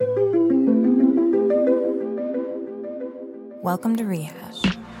Welcome to Rehash.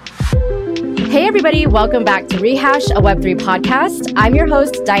 Hey everybody, welcome back to Rehash, a Web3 podcast. I'm your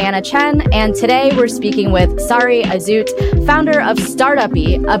host, Diana Chen, and today we're speaking with Sari Azout, founder of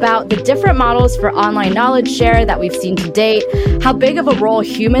Startupy, about the different models for online knowledge share that we've seen to date, how big of a role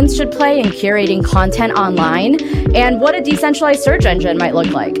humans should play in curating content online, and what a decentralized search engine might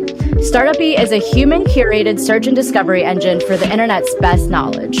look like. Startupy is a human-curated search and discovery engine for the internet's best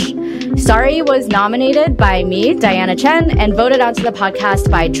knowledge. Sari was nominated by me, Diana Chen, and voted onto the podcast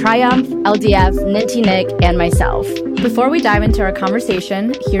by Triumph, LDF, Ninty Nick, and myself. Before we dive into our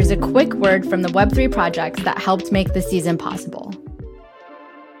conversation, here's a quick word from the Web3 projects that helped make this season possible.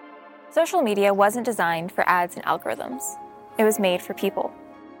 Social media wasn't designed for ads and algorithms. It was made for people.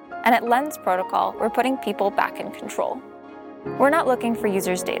 And at Lens Protocol, we're putting people back in control. We're not looking for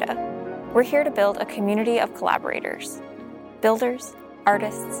users' data. We're here to build a community of collaborators, builders,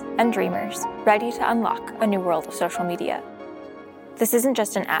 artists, and dreamers ready to unlock a new world of social media. This isn't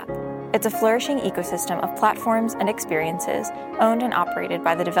just an app. It's a flourishing ecosystem of platforms and experiences owned and operated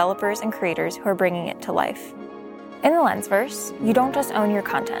by the developers and creators who are bringing it to life. In the Lensverse, you don't just own your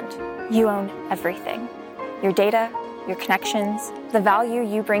content, you own everything. Your data, your connections, the value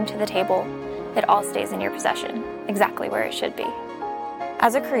you bring to the table, it all stays in your possession, exactly where it should be.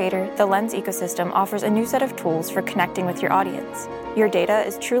 As a creator, the Lens ecosystem offers a new set of tools for connecting with your audience. Your data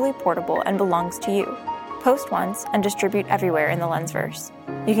is truly portable and belongs to you. Post once and distribute everywhere in the Lensverse.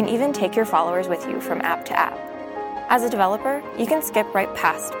 You can even take your followers with you from app to app. As a developer, you can skip right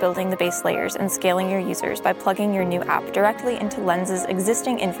past building the base layers and scaling your users by plugging your new app directly into Lens's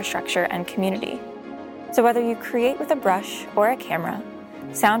existing infrastructure and community. So whether you create with a brush or a camera,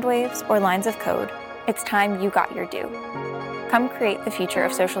 sound waves or lines of code, it's time you got your due. Come create the future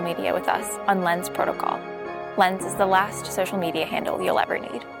of social media with us on Lens Protocol. Lens is the last social media handle you'll ever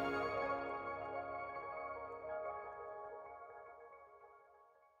need.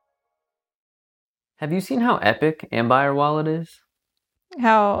 Have you seen how epic Ambire Wallet is?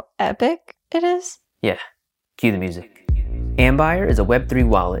 How epic it is? Yeah, cue the music. Ambire is a Web3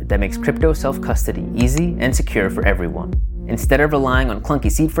 wallet that makes crypto self-custody easy and secure for everyone. Instead of relying on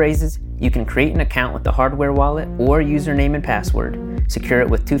clunky seed phrases, you can create an account with the hardware wallet or username and password, secure it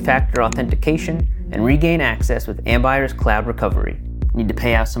with two-factor authentication, and regain access with Ambire's cloud recovery. Need to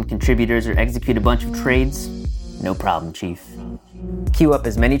pay out some contributors or execute a bunch of trades? No problem, Chief. Queue up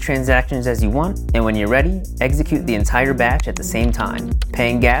as many transactions as you want, and when you're ready, execute the entire batch at the same time,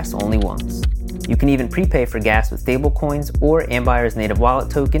 paying gas only once. You can even prepay for gas with stablecoins or Ambire's native wallet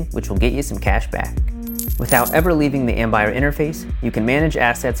token, which will get you some cash back. Without ever leaving the Ambire interface, you can manage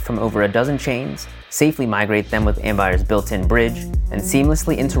assets from over a dozen chains, safely migrate them with Ambire's built-in bridge, and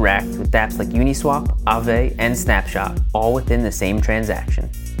seamlessly interact with dApps like Uniswap, Aave, and Snapshot, all within the same transaction.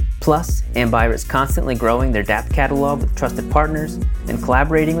 Plus, Ambire is constantly growing their dApp catalog with trusted partners and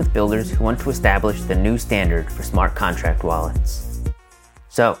collaborating with builders who want to establish the new standard for smart contract wallets.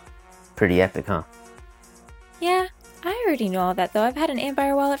 So, pretty epic, huh? Yeah, I already know all that though. I've had an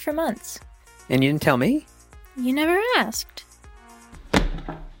Ambire wallet for months. And you didn't tell me? You never asked.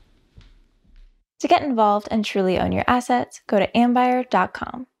 To get involved and truly own your assets, go to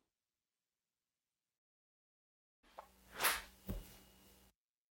ambire.com.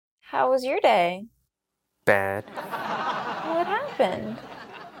 How was your day? Bad. What happened?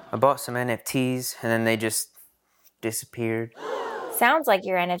 I bought some NFTs and then they just disappeared. Sounds like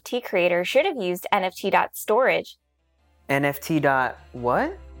your NFT creator should have used NFT.storage. NFT.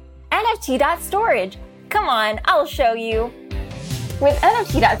 What? NFT.storage. Come on, I'll show you. With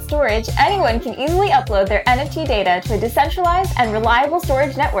NFT.storage, anyone can easily upload their NFT data to a decentralized and reliable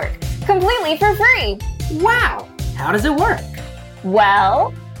storage network, completely for free. Wow! How does it work?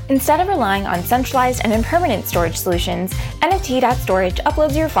 Well, instead of relying on centralized and impermanent storage solutions, NFT.storage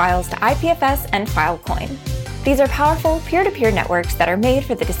uploads your files to IPFS and Filecoin. These are powerful peer-to-peer networks that are made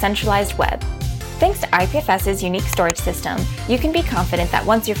for the decentralized web. Thanks to IPFS's unique storage system, you can be confident that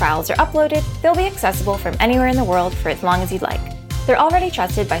once your files are uploaded, they'll be accessible from anywhere in the world for as long as you'd like. They're already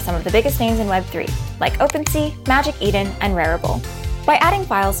trusted by some of the biggest names in Web3, like OpenSea, Magic Eden, and Rarible. By adding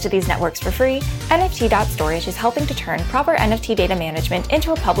files to these networks for free, NFT.storage is helping to turn proper NFT data management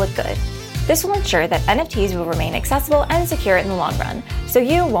into a public good. This will ensure that NFTs will remain accessible and secure in the long run, so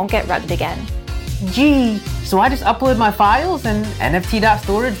you won't get rugged again. Gee, so I just upload my files and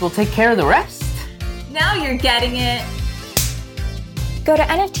NFT.storage will take care of the rest? Now you're getting it! Go to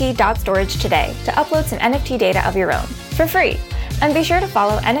NFT.storage today to upload some NFT data of your own, for free. And be sure to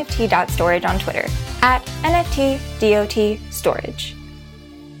follow NFT.storage on Twitter, at NFTDOTStorage.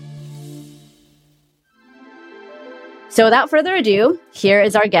 So without further ado, here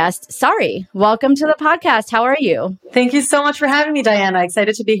is our guest, Sari. Welcome to the podcast. How are you? Thank you so much for having me, Diana.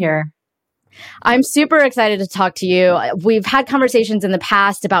 Excited to be here. I'm super excited to talk to you. We've had conversations in the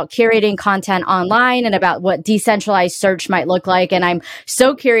past about curating content online and about what decentralized search might look like. And I'm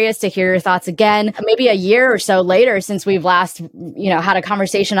so curious to hear your thoughts again, maybe a year or so later since we've last, had a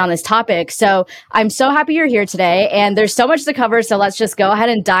conversation on this topic. So I'm so happy you're here today, and there's so much to cover. So let's just go ahead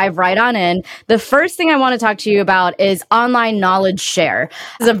and dive right on in. The first thing I want to talk to you about is online knowledge share.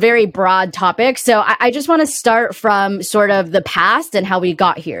 This is a very broad topic. So I just want to start from sort of the past and how we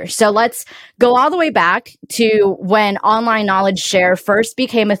got here. So let's go all the way back to when online knowledge share first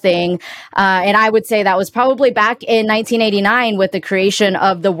became a thing. And I would say that was probably back in 1989 with the creation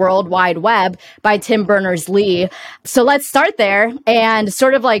of the World Wide Web by Tim Berners-Lee. So let's start there and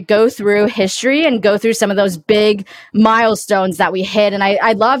sort of like go through history and go through some of those big milestones that we hit. And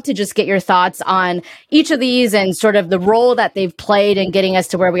I'd love to just get your thoughts on each of these and sort of the role that they've played in getting us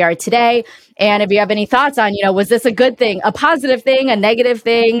to where we are today. And if you have any thoughts on, was this a good thing, a positive thing, a negative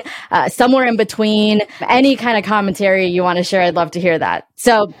thing, somewhere in between, any kind of commentary you want to share, I'd love to hear that.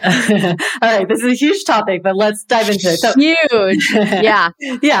 So, all right, this is a huge topic, but let's dive into it. So, huge. Yeah.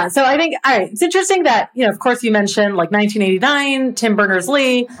 Yeah. So I think, all right, it's interesting that, of course you mentioned like 1989, Tim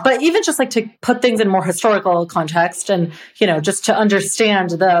Berners-Lee, but even just like to put things in more historical context and, just to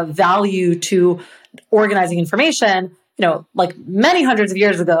understand the value to organizing information. Like many hundreds of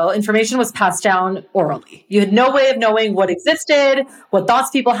years ago, information was passed down orally. You had no way of knowing what existed, what thoughts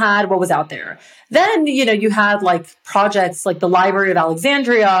people had, what was out there. Then, you had like projects like the Library of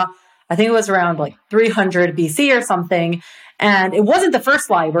Alexandria. I think it was around like 300 BC or something. And it wasn't the first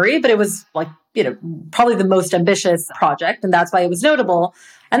library, but it was like, probably the most ambitious project. And that's why it was notable.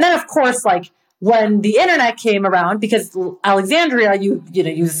 And then, of course, like, when the internet came around, because Alexandria,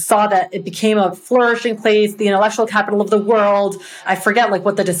 you saw that it became a flourishing place, the intellectual capital of the world. I forget like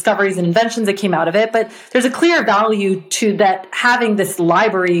what the discoveries and inventions that came out of it, but there's a clear value to that having this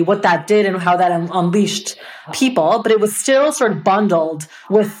library, what that did and how that unleashed people, but it was still sort of bundled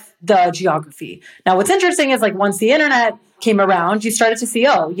with the geography. Now, what's interesting is like once the internet came around, you started to see,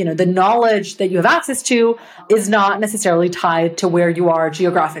 the knowledge that you have access to is not necessarily tied to where you are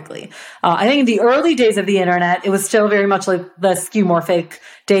geographically. I think in the early days of the internet, it was still very much like the skeuomorphic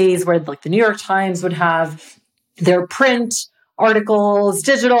days where like the New York Times would have their print articles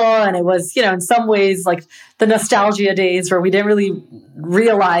digital. And it was, in some ways like the nostalgia days where we didn't really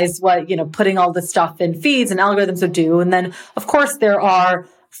realize what, putting all this stuff in feeds and algorithms would do. And then, of course, there are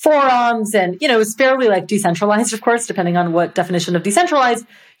forums and, it was fairly like decentralized, of course, depending on what definition of decentralized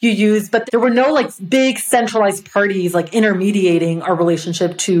you use. But there were no like big centralized parties like intermediating our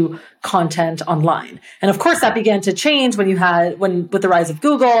relationship to content online. And of course, that began to change with the rise of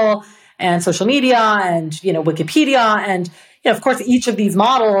Google and social media and, Wikipedia. And, of course, each of these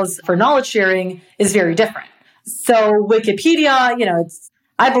models for knowledge sharing is very different. So Wikipedia,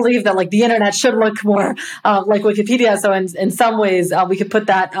 I believe that like the internet should look more like Wikipedia. So in some ways, we could put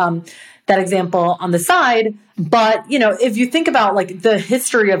that example on the side. But, if you think about like the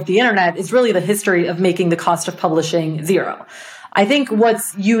history of the internet is really the history of making the cost of publishing zero. I think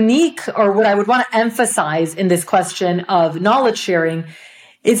what's unique or what I would want to emphasize in this question of knowledge sharing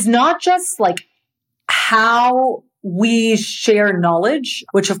is not just like how we share knowledge,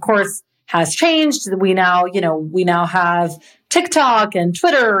 which of course has changed. We now have TikTok and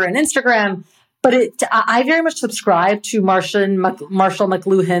Twitter and Instagram, but I very much subscribe to Marshall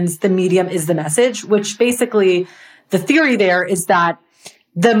McLuhan's "The Medium is the Message," which basically the theory there is that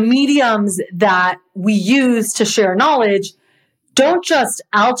the mediums that we use to share knowledge don't just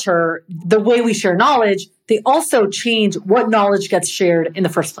alter the way we share knowledge, they also change what knowledge gets shared in the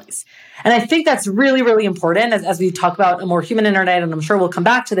first place. And I think that's really, really important as we talk about a more human internet, and I'm sure we'll come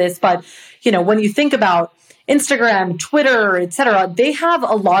back to this. But, when you think about Instagram, Twitter, et cetera, they have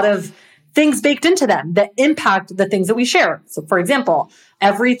a lot of things baked into them that impact the things that we share. So, for example,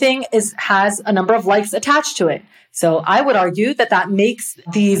 everything has a number of likes attached to it. So I would argue that makes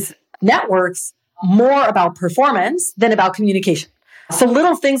these networks more about performance than about communication. So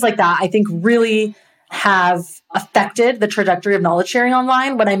little things like that, I think, really have affected the trajectory of knowledge sharing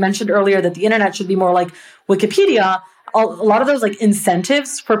online. When I mentioned earlier that the internet should be more like Wikipedia, a lot of those like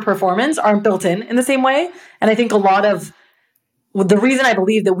incentives for performance aren't built in the same way. And I think a lot of the reason I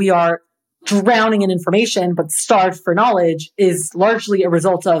believe that we are drowning in information but starved for knowledge is largely a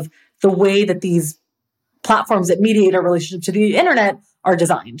result of the way that these platforms that mediate our relationship to the internet are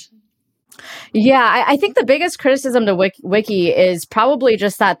designed. Yeah, I think the biggest criticism to Wiki is probably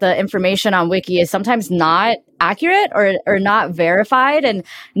just that the information on Wiki is sometimes not accurate or not verified and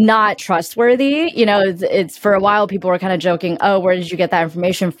not trustworthy. It's for a while people were kind of joking, oh, where did you get that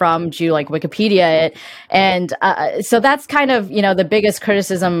information from? Did you like Wikipedia it? And so that's kind of, the biggest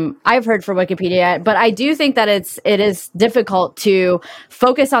criticism I've heard for Wikipedia. But I do think that it is difficult to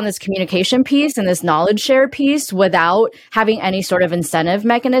focus on this communication piece and this knowledge share piece without having any sort of incentive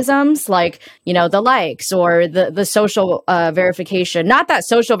mechanisms like, the likes or the social verification. Not that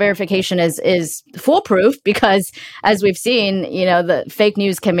social verification is foolproof, because as we've seen, the fake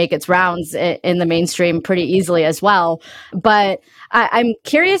news can make its rounds in the mainstream pretty easily as well. But I'm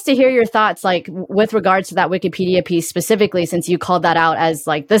curious to hear your thoughts, like with regards to that Wikipedia piece specifically, since you called that out as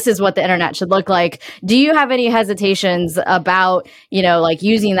like, this is what the internet should look like. Do you have any hesitations about, like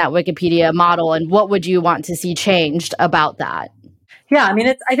using that Wikipedia model, and what would you want to see changed about that? Yeah, I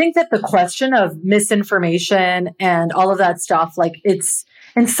mean, I think that the question of misinformation and all of that stuff, like it's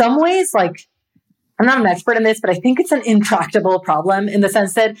in some ways, like, I'm not an expert in this, but I think it's an intractable problem in the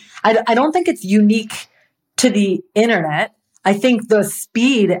sense that I don't think it's unique to the internet. I think the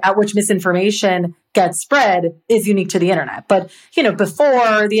speed at which misinformation gets spread is unique to the internet. But,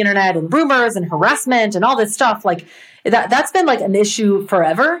 before the internet and rumors and harassment and all this stuff, like that's been like an issue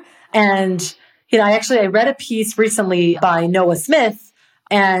forever. And, I read a piece recently by Noah Smith,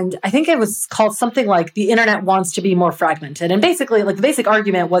 and I think it was called something like "The Internet Wants to Be More Fragmented." And basically, like the basic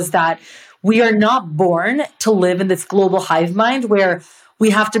argument was that we are not born to live in this global hive mind where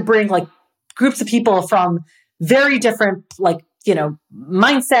we have to bring like groups of people from very different, like,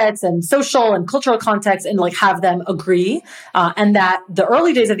 mindsets and social and cultural contexts and like have them agree. And that the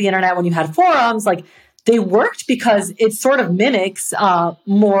early days of the internet, when you had forums, like they worked because it sort of mimics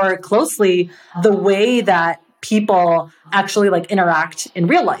more closely the way that people actually like interact in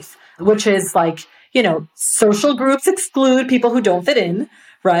real life, which is like, social groups exclude people who don't fit in.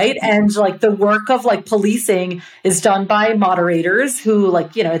 Right. And like the work of like policing is done by moderators who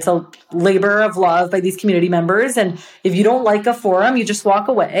like, it's a labor of love by these community members. And if you don't like a forum, you just walk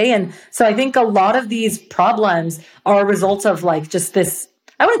away. And so I think a lot of these problems are a result of like just this,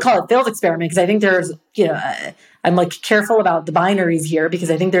 I wouldn't call it failed experiment, because I think there's, I'm like careful about the binaries here,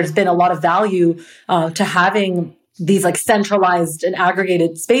 because I think there's been a lot of value to having these like centralized and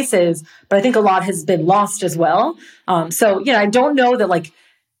aggregated spaces. But I think a lot has been lost as well. So, I don't know that like,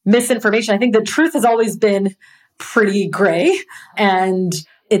 misinformation. I think the truth has always been pretty gray, and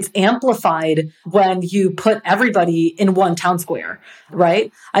it's amplified when you put everybody in one town square,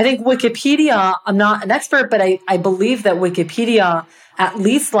 right? I think Wikipedia, I'm not an expert, but I believe that Wikipedia, at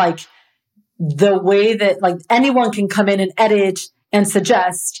least like the way that like anyone can come in and edit and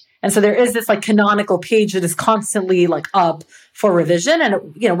suggest. And so there is this like canonical page that is constantly like up for revision. And,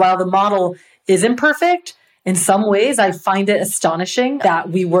 while the model is imperfect, in some ways, I find it astonishing that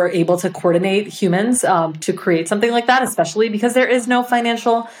we were able to coordinate humans to create something like that, especially because there is no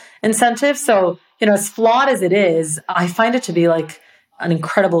financial incentive. So, as flawed as it is, I find it to be like an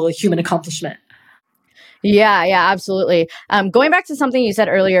incredible human accomplishment. Yeah, absolutely. Going back to something you said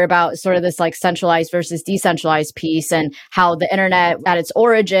earlier about sort of this like centralized versus decentralized piece, and how the internet at its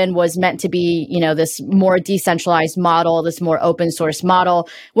origin was meant to be, this more decentralized model, this more open source model.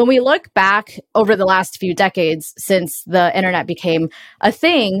 When we look back over the last few decades since the internet became a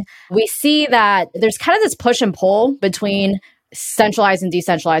thing, we see that there's kind of this push and pull between centralized and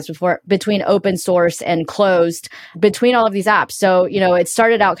decentralized, between open source and closed, between all of these apps. So, it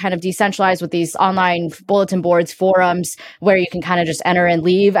started out kind of decentralized with these online bulletin boards, forums, where you can kind of just enter and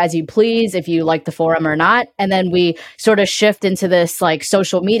leave as you please if you like the forum or not. And then we sort of shift into this like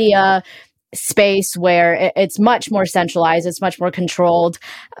social media space where it's much more centralized, it's much more controlled.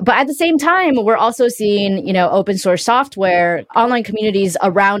 But at the same time, we're also seeing, open source software, online communities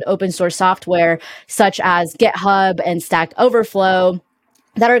around open source software, such as GitHub and Stack Overflow,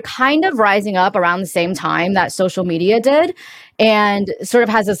 that are kind of rising up around the same time that social media did, and sort of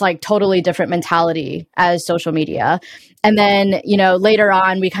has this like totally different mentality as social media. And then, later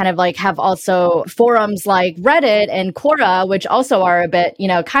on, we kind of like have also forums like Reddit and Quora, which also are a bit,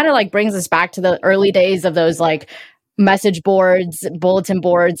 kind of like brings us back to the early days of those like message boards, bulletin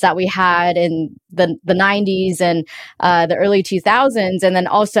boards that we had in the 90s and the early 2000s. And then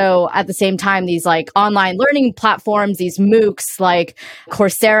also at the same time, these like online learning platforms, these MOOCs like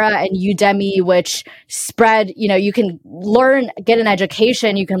Coursera and Udemy, which spread, you can get an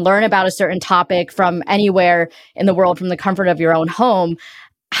education, you can learn about a certain topic from anywhere in the world, from the comfort of your own home.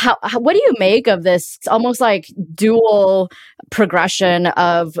 What do you make of this almost like dual progression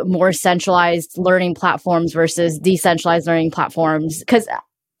of more centralized learning platforms versus decentralized learning platforms? Because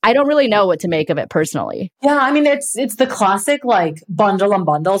I don't really know what to make of it personally. Yeah, I mean, it's the classic like bundle and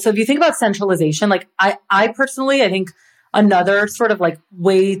bundle. So if you think about centralization, like I personally, I think another sort of like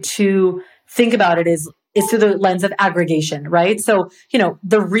way to think about it is through the lens of aggregation, right? So,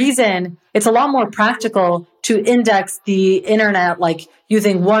 the reason it's a lot more practical to index the internet, like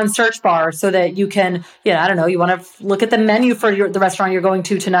using one search bar so that you can, I don't know, you want to look at the menu for the restaurant you're going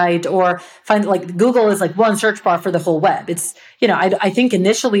to tonight, or find like Google is like one search bar for the whole web. It's, I think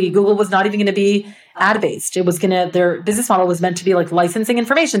initially Google was not even going to be ad-based. It was their business model was meant to be like licensing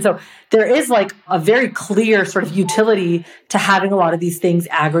information. So there is like a very clear sort of utility to having a lot of these things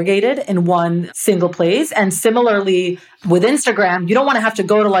aggregated in one single place. And similarly with Instagram, you don't want to have to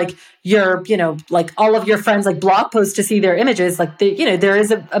go to like your, like all of your friends, like blog posts to see their images. Like, there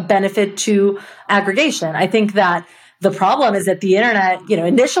is a benefit to aggregation. I think that the problem is that the internet,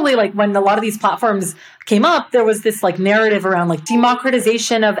 initially, like when a lot of these platforms came up, there was this like narrative around like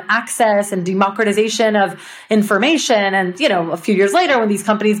democratization of access and democratization of information. And, a few years later, when these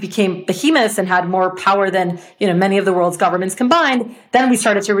companies became behemoths and had more power than, many of the world's governments combined, then we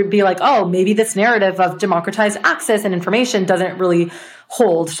started to be like, oh, maybe this narrative of democratized access and information doesn't really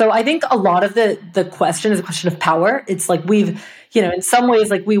hold. So I think a lot of the question is a question of power. It's like we've, in some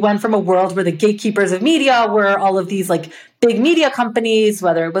ways, like we went from a world where the gatekeepers of media were all of these like big media companies,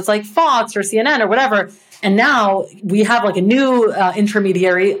 whether it was like Fox or CNN or whatever. And now we have like a new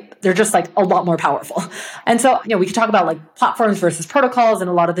intermediary. They're just like a lot more powerful. And so, we could talk about like platforms versus protocols and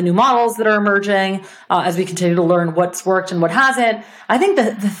a lot of the new models that are emerging as we continue to learn what's worked and what hasn't. I think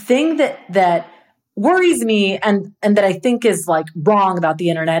the thing that worries me and that I think is like wrong about the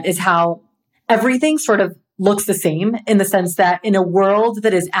internet is how everything sort of looks the same, in the sense that in a world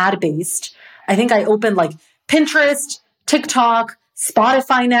that is ad-based, I think I opened like Pinterest, TikTok,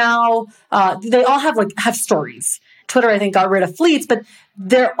 Spotify now. They all have stories. Twitter, I think, got rid of fleets, but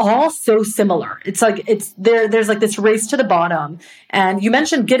they're all so similar. It's like there's like this race to the bottom. And you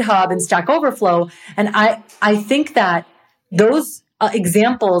mentioned GitHub and Stack Overflow, and I think that those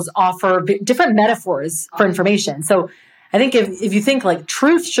examples offer different metaphors for information. So I think if you think like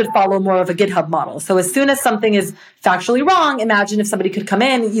truth should follow more of a GitHub model. So as soon as something is factually wrong, imagine if somebody could come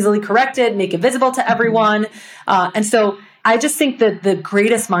in, easily correct it, make it visible to everyone. And so I just think that the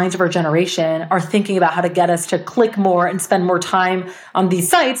greatest minds of our generation are thinking about how to get us to click more and spend more time on these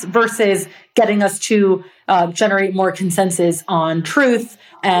sites versus getting us to generate more consensus on truth.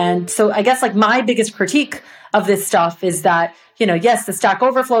 And so I guess like my biggest critique of this stuff is that, yes, the Stack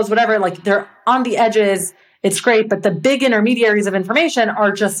Overflows, whatever, like they're on the edges. It's great, but the big intermediaries of information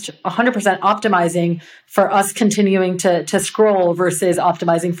are just 100% optimizing for us continuing to scroll versus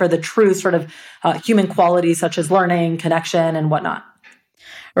optimizing for the true sort of human qualities such as learning, connection, and whatnot.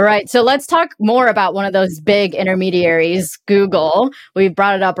 Right. So let's talk more about one of those big intermediaries, Google. We've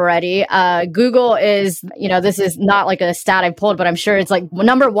brought it up already. Google is, this is not like a stat I pulled, but I'm sure it's like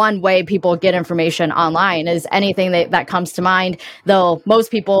number one way people get information online is anything that comes to mind. Though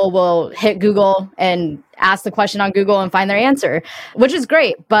most people will hit Google and ask the question on Google and find their answer, which is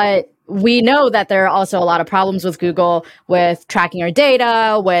great. But we know that there are also a lot of problems with Google with tracking our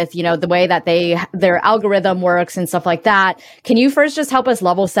data, with, the way that their algorithm works and stuff like that. Can you first just help us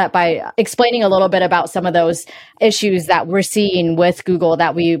level set by explaining a little bit about some of those issues that we're seeing with Google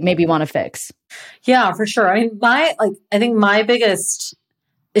that we maybe want to fix? Yeah, for sure. I mean, I think my biggest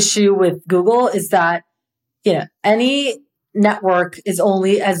issue with Google is that, any network is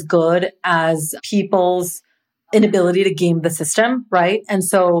only as good as people's inability to game the system, right? And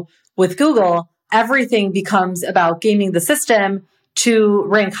so with Google, everything becomes about gaming the system to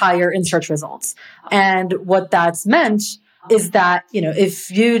rank higher in search results. And what that's meant is that, if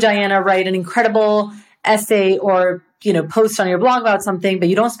you, Diana, write an incredible essay or, post on your blog about something, but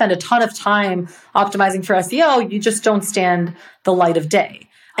you don't spend a ton of time optimizing for SEO, you just don't stand the light of day.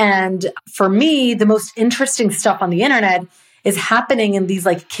 And for me, the most interesting stuff on the internet is happening in these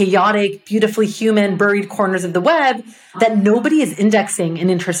like chaotic, beautifully human, buried corners of the web that nobody is indexing in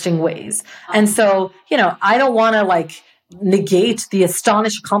interesting ways. And so, I don't want to like negate the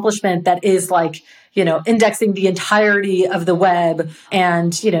astonished accomplishment that is like, indexing the entirety of the web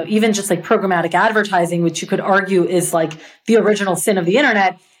and, even just like programmatic advertising, which you could argue is like the original sin of the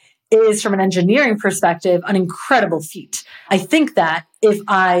internet, is from an engineering perspective, an incredible feat. I think that if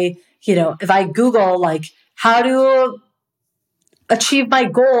I Google like how to achieve my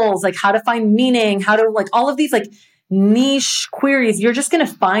goals, like how to find meaning, how to like all of these like niche queries, you're just going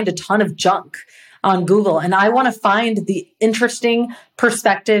to find a ton of junk. on Google. And I want to find the interesting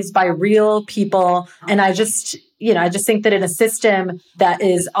perspectives by real people. And I just think that in a system that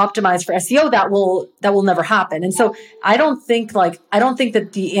is optimized for SEO, that will never happen. And so I don't think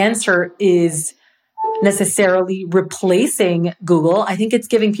that the answer is necessarily replacing Google. I think it's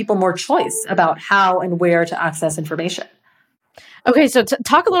giving people more choice about how and where to access information. Okay, so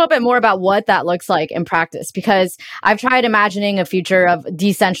talk a little bit more about what that looks like in practice, because I've tried imagining a future of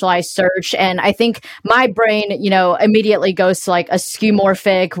decentralized search, and I think my brain, immediately goes to like a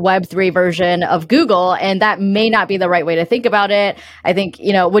skeuomorphic Web3 version of Google, and that may not be the right way to think about it. I think,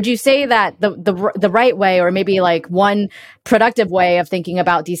 would you say that the right way, or maybe like one productive way of thinking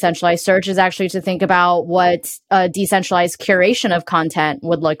about decentralized search, is actually to think about what a decentralized curation of content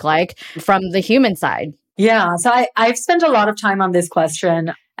would look like from the human side? Yeah. So I've spent a lot of time on this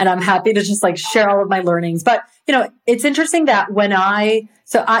question, and I'm happy to just like share all of my learnings. But, it's interesting that my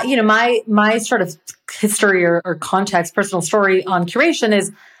sort of history or context, personal story on curation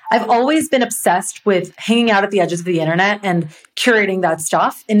is I've always been obsessed with hanging out at the edges of the internet and curating that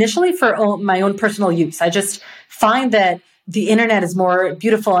stuff, initially for my own personal use. I just find that the internet is more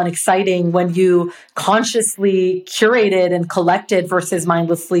beautiful and exciting when you consciously curate it and collect it versus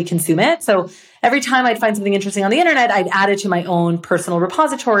mindlessly consume it. So every time I'd find something interesting on the internet, I'd add it to my own personal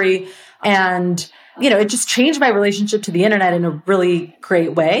repository. And, it just changed my relationship to the internet in a really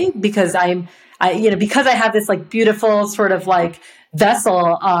great way, because because I have this like beautiful sort of like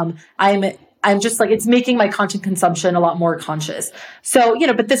vessel, I'm just like, it's making my content consumption a lot more conscious. So,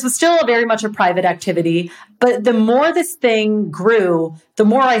 but this was still very much a private activity. But the more this thing grew, the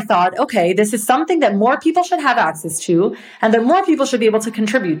more I thought, okay, this is something that more people should have access to, and that more people should be able to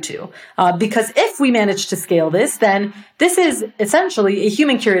contribute to. Because if we manage to scale this, then this is essentially a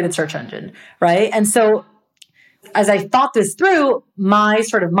human curated search engine, right? And so as I thought this through, my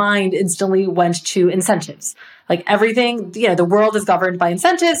sort of mind instantly went to incentives. Like everything, the world is governed by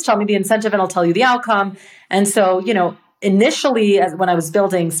incentives. Tell me the incentive and I'll tell you the outcome. And so, initially, when I was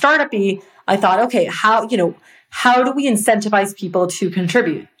building Startupy, I thought, okay, how do we incentivize people to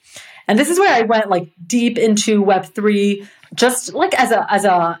contribute? And this is where I went like deep into Web3, just like as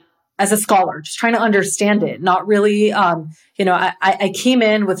a scholar, just trying to understand it. Not really, I came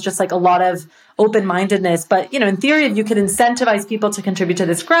in with just like a lot of open-mindedness, but, in theory, you could incentivize people to contribute to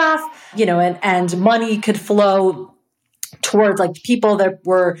this graph, and money could flow towards like people that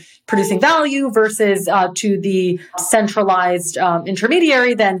were producing value versus to the centralized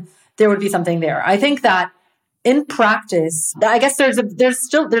intermediary, then there would be something there. I think that in practice, I guess there's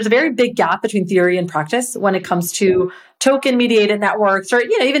a very big gap between theory and practice when it comes to token mediated networks, or,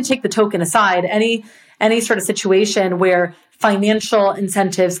 even take the token aside, any sort of situation where financial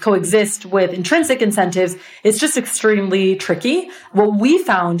incentives coexist with intrinsic incentives is just extremely tricky. What we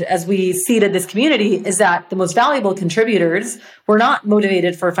found as we seeded this community is that the most valuable contributors were not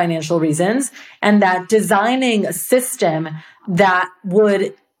motivated for financial reasons, and that designing a system that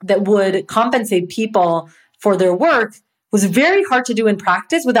would compensate people for their work was very hard to do in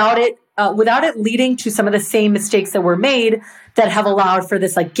practice without it leading to some of the same mistakes that were made that have allowed for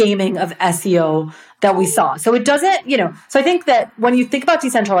this like gaming of SEO that we saw. So it doesn't, so I think that when you think about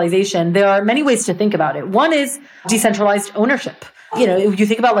decentralization, there are many ways to think about it. One is decentralized ownership. If you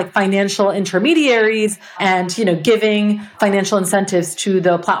think about like financial intermediaries and, giving financial incentives to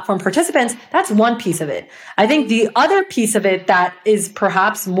the platform participants, that's one piece of it. I think the other piece of it that is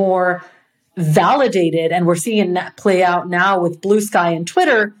perhaps more validated, and we're seeing it play out now with Blue Sky and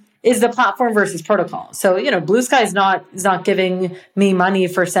Twitter, is the platform versus protocol. So, Blue Sky is not giving me money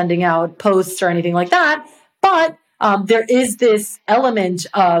for sending out posts or anything like that. But there is this element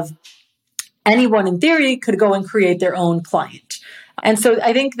of anyone in theory could go and create their own client. And so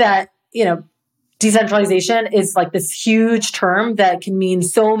I think that, decentralization is like this huge term that can mean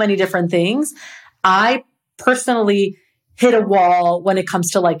so many different things. I personally hit a wall when it comes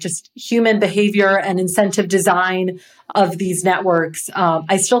to like just human behavior and incentive design of these networks.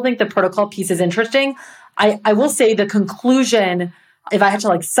 I still think the protocol piece is interesting. I will say the conclusion, if I had to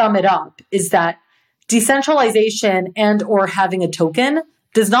like sum it up, is that decentralization and or having a token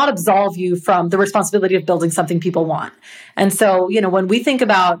does not absolve you from the responsibility of building something people want. And so, when we think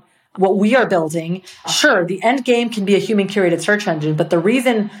about what we are building, sure, the end game can be a human curated search engine, but the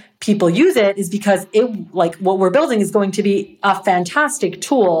reason people use it is because what we're building is going to be a fantastic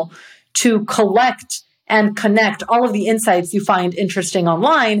tool to collect and connect all of the insights you find interesting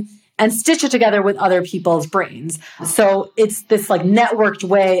online and stitch it together with other people's brains. So it's this like networked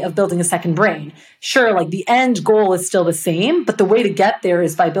way of building a second brain. Sure, like the end goal is still the same, but the way to get there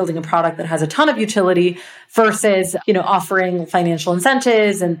is by building a product that has a ton of utility versus, offering financial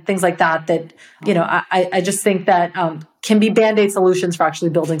incentives and things like that, I just think that can be Band-Aid solutions for actually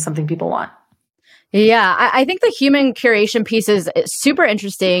building something people want. Yeah, I think the human curation piece is super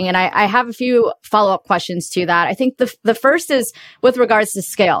interesting. And I have a few follow-up questions to that. I think the first is with regards to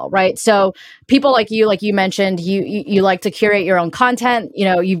scale, right? So people like you mentioned, you like to curate your own content.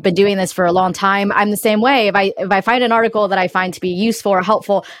 You've been doing this for a long time. I'm the same way. If I find an article that I find to be useful or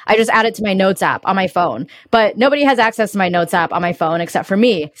helpful, I just add it to my notes app on my phone. But nobody has access to my notes app on my phone except for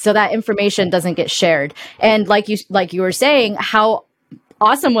me. So that information doesn't get shared. And like you were saying, how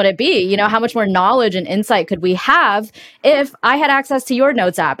awesome would it be? How much more knowledge and insight could we have if I had access to your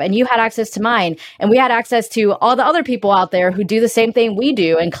notes app and you had access to mine and we had access to all the other people out there who do the same thing we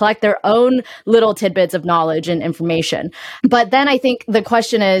do and collect their own little tidbits of knowledge and information. But then I think the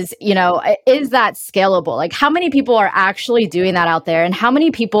question is, is that scalable? Like how many people are actually doing that out there and how many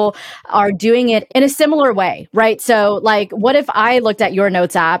people are doing it in a similar way, right? So like, what if I looked at your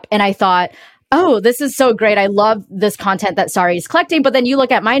notes app and I thought, oh, this is so great. I love this content that Sari is collecting. But then you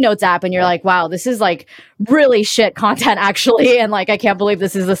look at my notes app and you're like, wow, this is like really shit content actually. And like, I can't believe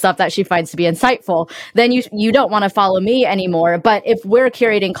this is the stuff that she finds to be insightful. Then you don't want to follow me anymore. But if we're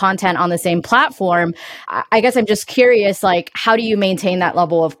curating content on the same platform, I guess I'm just curious, like, how do you maintain that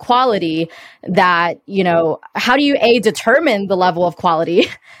level of quality that, how do you determine the level of quality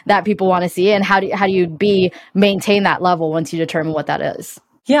that people want to see? And how do you maintain that level once you determine what that is?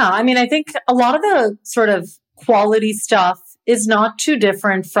 Yeah, I think a lot of the sort of quality stuff is not too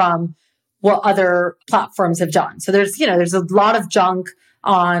different from what other platforms have done. So there's a lot of junk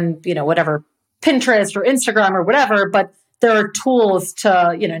on, whatever, Pinterest or Instagram or whatever, but there are tools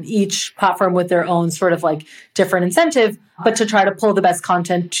to, in each platform with their own sort of like different incentive, but to try to pull the best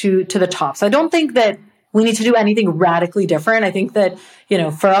content to the top. So I don't think that we need to do anything radically different. I think that,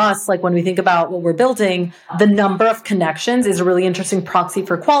 for us, like when we think about what we're building, the number of connections is a really interesting proxy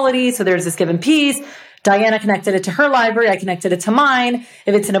for quality. So there's this given piece. Diana connected it to her library. I connected it to mine.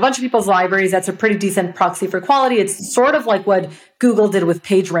 If it's in a bunch of people's libraries, that's a pretty decent proxy for quality. It's sort of like what Google did with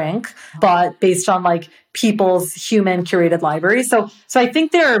PageRank, but based on like people's human curated libraries. So I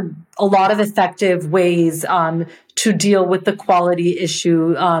think there are a lot of effective ways to deal with the quality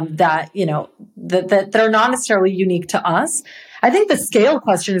issue that are not necessarily unique to us. I think the scale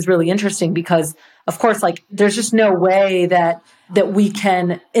question is really interesting because, of course, like there's just no way that we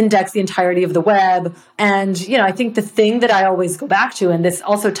can index the entirety of the web. And, I think the thing that I always go back to, and this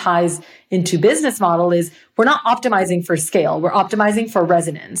also ties into business model, is we're not optimizing for scale. We're optimizing for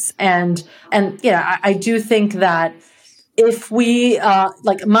resonance. And I do think that if we,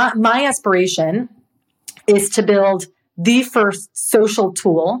 my aspiration is to build the first social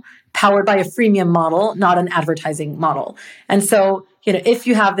tool powered by a freemium model, not an advertising model. And so, if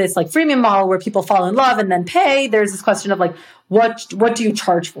you have this like freemium model where people fall in love and then pay, there's this question of like, what do you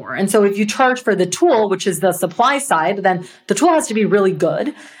charge for? And so if you charge for the tool, which is the supply side, then the tool has to be really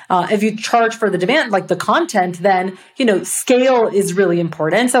good. If you charge for the demand, like the content, then, scale is really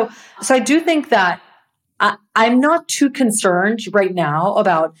important. So I do think that I'm not too concerned right now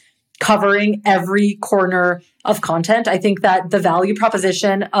about covering every corner of content. I think that the value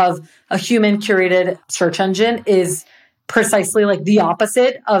proposition of a human curated search engine is precisely like the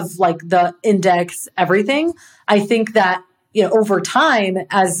opposite of like the index everything. I think that, over time,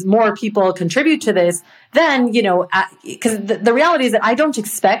 as more people contribute to this, then, because the reality is that I don't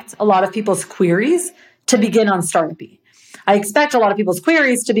expect a lot of people's queries to begin on Startupy. I expect a lot of people's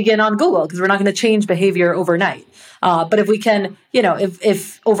queries to begin on Google because we're not going to change behavior overnight. But if we can,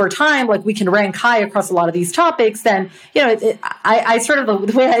 if over time, like we can rank high across a lot of these topics, then, I sort of,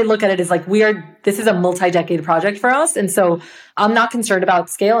 the way I look at it is like this is a multi-decade project for us. And so I'm not concerned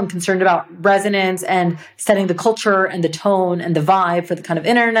about scale. I'm concerned about resonance and setting the culture and the tone and the vibe for the kind of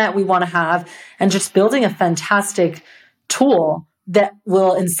internet we want to have and just building a fantastic tool that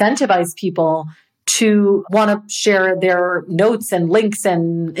will incentivize people to want to share their notes and links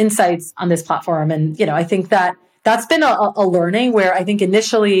and insights on this platform. And, I think that that's been a learning where I think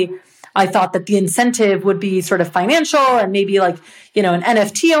initially I thought that the incentive would be sort of financial and maybe like, an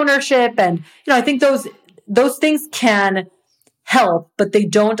NFT ownership. And, I think those things can help, but they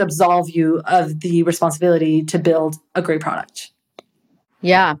don't absolve you of the responsibility to build a great product.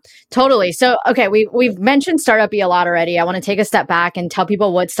 Yeah, totally. So, okay, we've mentioned Startupy a lot already. I want to take a step back and tell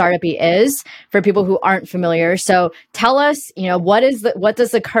people what Startupy is for people who aren't familiar. So, tell us, what does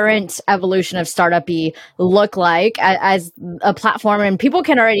the current evolution of Startupy look like as a platform? And people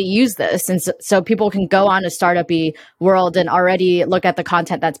can already use this, and so people can go on to Startupy world and already look at the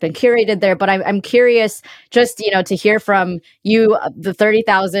content that's been curated there. But I'm curious, just to hear from you, the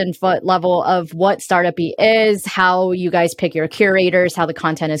 30,000-foot level of what Startupy is, how you guys pick your curators, how the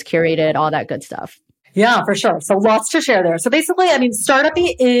content is curated, all that good stuff. Yeah, for sure. So lots to share there. So basically,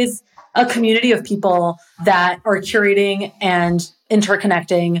 Startupy is a community of people that are curating and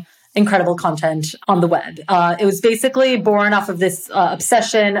interconnecting incredible content on the web. It was basically born off of this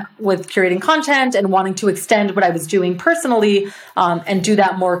obsession with curating content and wanting to extend what I was doing personally and do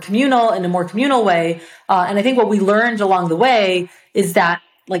that in a more communal way. And I think what we learned along the way is that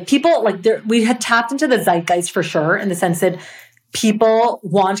we had tapped into the zeitgeist for sure, in the sense that people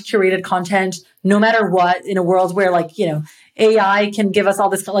want curated content no matter what, in a world where AI can give us all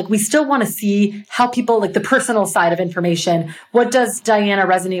this, we still want to see how people, the personal side of information. What does Diana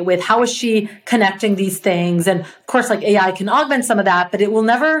resonate with? How is she connecting these things? And of course, AI can augment some of that, but it will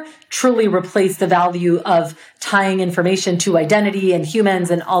never truly replace the value of tying information to identity and humans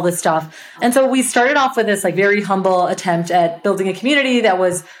and all this stuff. And so we started off with this very humble attempt at building a community that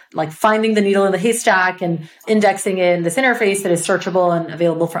was finding the needle in the haystack and indexing it in this interface that is searchable and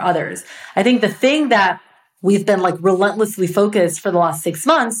available for others. I think the thing that we've been relentlessly focused for the last 6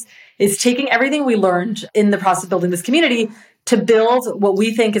 months is taking everything we learned in the process of building this community to build what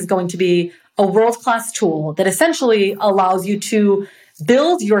we think is going to be a world-class tool that essentially allows you to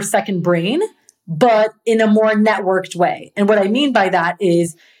build your second brain, but in a more networked way. And what I mean by that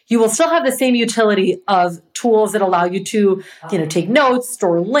is you will still have the same utility of tools that allow you to, take notes,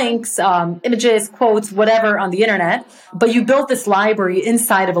 store links, images, quotes, whatever on the internet, but you build this library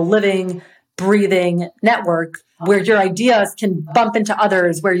inside of a living, breathing network where your ideas can bump into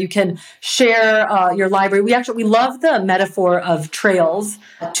others, where you can share your library. We love the metaphor of trails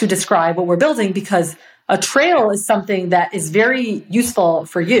to describe what we're building, because a trail is something that is very useful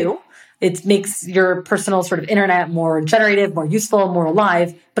for you. It makes your personal sort of internet more generative, more useful, more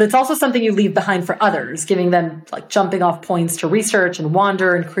alive, but it's also something you leave behind for others, giving them jumping off points to research and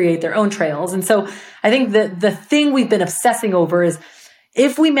wander and create their own trails. And so I think that the thing we've been obsessing over is,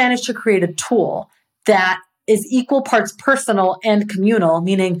 if we manage to create a tool that is equal parts personal and communal,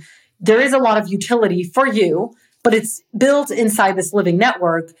 meaning there is a lot of utility for you, but it's built inside this living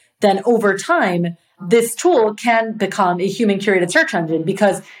network, then over time, this tool can become a human curated search engine,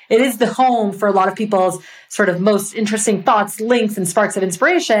 because it is the home for a lot of people's sort of most interesting thoughts, links, and sparks of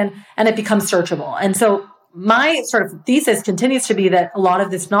inspiration, and it becomes searchable. And so my sort of thesis continues to be that a lot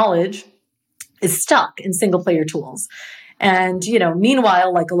of this knowledge is stuck in single player tools. And,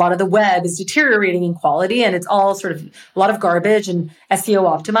 meanwhile, a lot of the web is deteriorating in quality, and it's all sort of a lot of garbage and SEO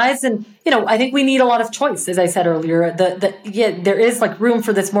optimized. And, I think we need a lot of choice. As I said earlier, there is room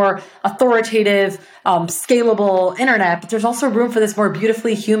for this more authoritative, scalable internet, but there's also room for this more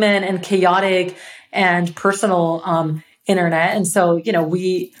beautifully human and chaotic and personal, internet. And so,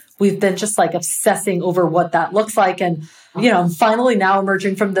 we've been just obsessing over what that looks like. And, I'm finally now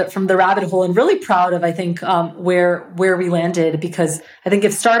emerging from the rabbit hole, and really proud of, I think, where we landed, because I think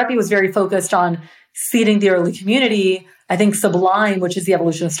if Startupy was very focused on seeding the early community, I think Sublime, which is the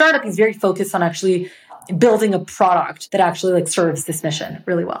evolution of Startupy, is very focused on actually building a product that actually serves this mission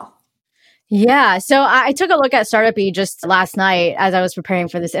really well. Yeah. So I took a look at Startupy just last night as I was preparing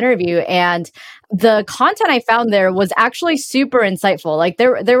for this interview, and the content I found there was actually super insightful.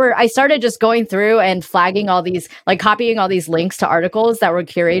 I started just going through and flagging all these, copying all these links to articles that were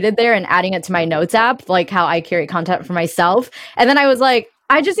curated there and adding it to my notes app, how I curate content for myself. And then I was like,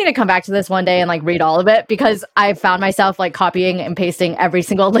 I just need to come back to this one day and read all of it, because I found myself copying and pasting every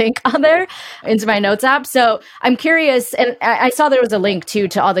single link on there into my notes app. So I'm curious, and I saw there was a link too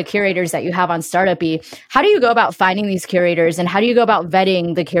to all the curators that you have on Startupy. How do you go about finding these curators, and how do you go about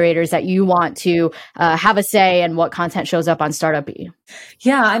vetting the curators that you want to have a say in what content shows up on Startupy?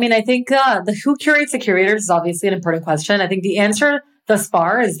 Yeah, I think the who curates the curators is obviously an important question. I think the answer thus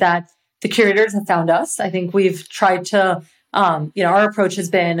far is that the curators have found us. I think we've tried to our approach has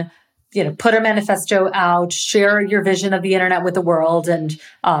been, put a manifesto out, share your vision of the internet with the world. And,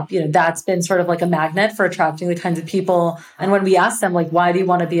 that's been sort of a magnet for attracting the kinds of people. And when we ask them, why do you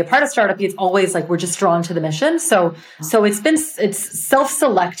want to be a part of Startupy? It's always we're just drawn to the mission. So it's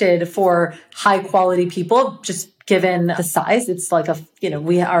self-selected for high quality people, just given the size. It's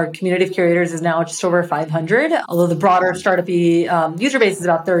our community of curators is now just over 500, although the broader Startupy user base is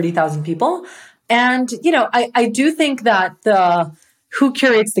about 30,000 people. And, I do think that who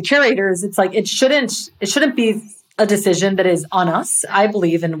curates the curators, it's like, it shouldn't be a decision that is on us. I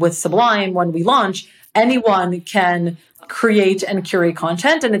believe, and with Sublime, when we launch, anyone can create and curate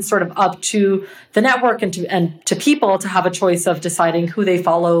content, and it's sort of up to the network and to people to have a choice of deciding who they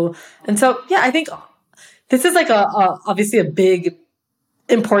follow. And so, yeah, I think this is like obviously a big,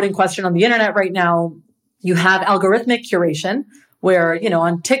 important question on the internet right now. You have algorithmic curation where,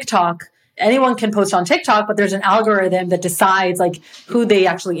 on TikTok, anyone can post on TikTok, but there's an algorithm that decides like who they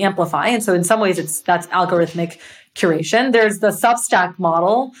actually amplify. And so in some ways that's algorithmic curation. There's the Substack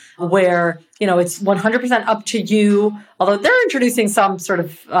model where, it's 100% up to you, although they're introducing some sort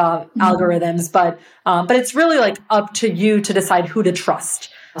of algorithms, but it's really like up to you to decide who to trust.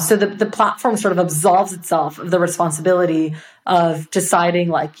 So the platform sort of absolves itself of the responsibility of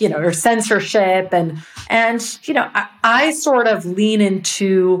deciding or censorship and I sort of lean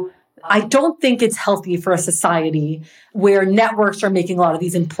into, I don't think it's healthy for a society where networks are making a lot of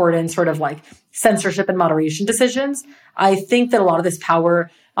these important sort of like censorship and moderation decisions. I think that a lot of this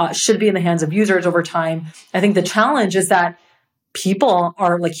power should be in the hands of users over time. I think the challenge is that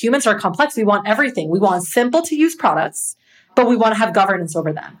humans are complex. We want everything. We want simple to use products, but we want to have governance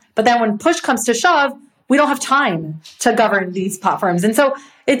over them. But then when push comes to shove, we don't have time to govern these platforms. And so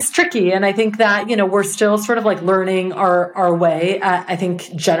it's tricky. And I think that, we're still sort of like learning our way, I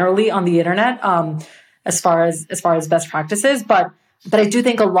think generally on the internet, as far as best practices. But I do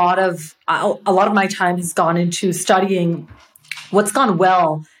think a lot of my time has gone into studying what's gone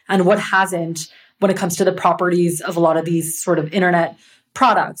well and what hasn't when it comes to the properties of a lot of these sort of internet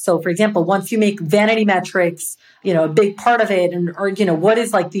products. So for example, once you make vanity metrics, a big part of it, or what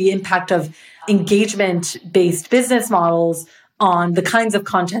is like the impact of engagement-based business models on the kinds of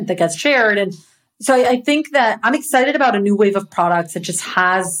content that gets shared. And so I think that I'm excited about a new wave of products that just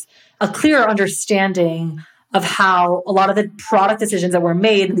has a clearer understanding of how a lot of the product decisions that were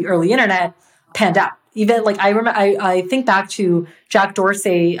made in the early internet panned out. Even like I think back to Jack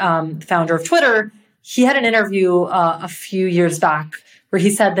Dorsey, founder of Twitter. He had an interview a few years back where he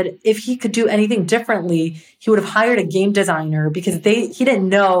said that if he could do anything differently, he would have hired a game designer because he didn't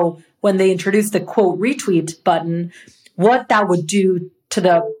know when they introduced the quote retweet button what that would do to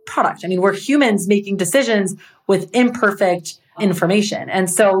the product. I mean, we're humans making decisions with imperfect information. And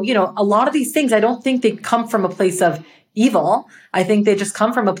so, a lot of these things, I don't think they come from a place of evil. I think they just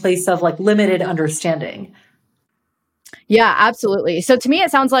come from a place of like limited understanding. Yeah, absolutely. So to me,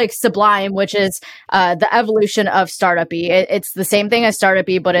 it sounds like Sublime, which is the evolution of Startup-y. It's the same thing as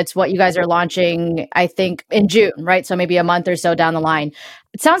Startup-y, but it's what you guys are launching, I think, in June, right? So maybe a month or so down the line.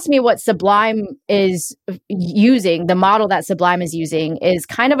 It sounds to me what Sublime is using, the model that Sublime is using, is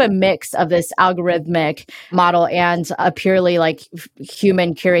kind of a mix of this algorithmic model and a purely like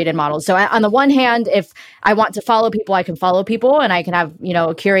human curated model. So on the one hand, if I want to follow people, I can follow people and I can have,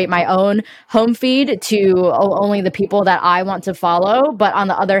 curate my own home feed to only the people that I want to follow. But on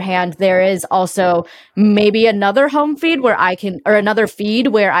the other hand, there is also maybe another home feed where I can, or another feed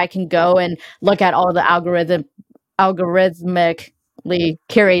where I can go and look at all the algorithmic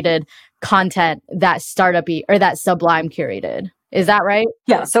curated content that Startup-y or that Sublime curated. Is that right?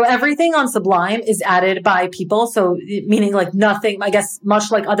 Yeah. So everything on Sublime is added by people. So meaning like nothing, I guess, much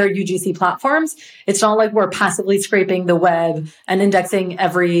like other UGC platforms, it's not like we're passively scraping the web and indexing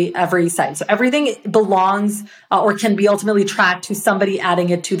every site. So everything belongs or can be ultimately tracked to somebody adding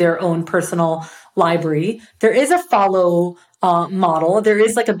it to their own personal library. There is a follow model. There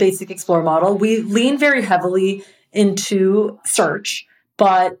is like a basic explore model. We lean very heavily into search,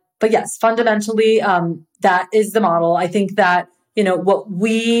 but yes, fundamentally, that is the model. I think that, what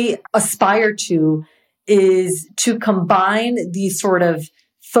we aspire to is to combine the sort of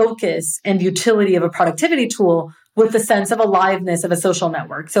focus and utility of a productivity tool with the sense of aliveness of a social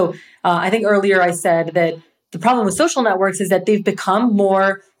network. So I think earlier I said that the problem with social networks is that they've become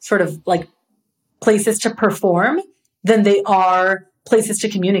more sort of like places to perform than they are places to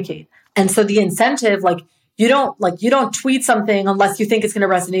communicate. And so the incentive, you don't tweet something unless you think it's going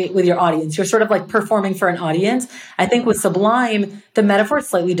to resonate with your audience. You're sort of like performing for an audience. I think with Sublime, the metaphor is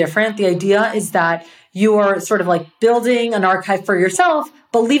slightly different. The idea is that you are sort of like building an archive for yourself,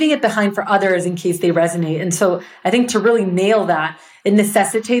 but leaving it behind for others in case they resonate. And so I think to really nail that, it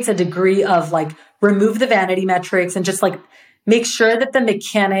necessitates a degree of like remove the vanity metrics and just like make sure that the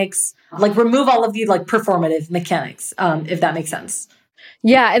mechanics, like remove all of the like performative mechanics, if that makes sense.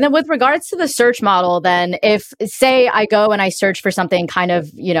 Yeah. And then with regards to the search model, then if say I go and I search for something kind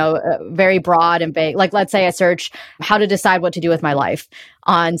of, very broad and vague, like let's say I search how to decide what to do with my life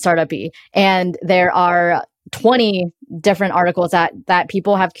on Startup-y, and there are 20 different articles that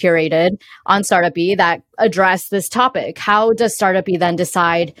people have curated on Startup-E that address this topic. How does Startup-E then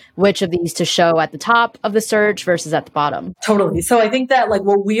decide which of these to show at the top of the search versus at the bottom? Totally. So I think that like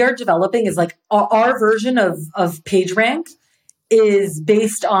what we are developing is like our version of PageRank is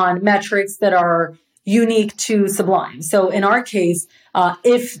based on metrics that are unique to Sublime. So in our case,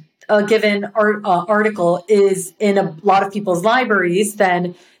 if a given article is in a lot of people's libraries,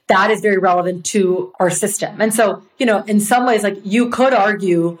 then that is very relevant to our system. And so, in some ways, like you could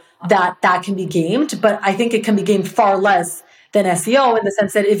argue that that can be gamed, but I think it can be gamed far less than SEO in the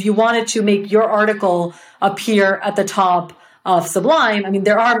sense that if you wanted to make your article appear at the top of Sublime, I mean,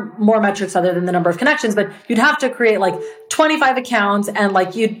 there are more metrics other than the number of connections, but you'd have to create like 25 accounts and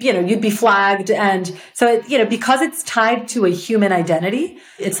like you'd be flagged. And so, because it's tied to a human identity,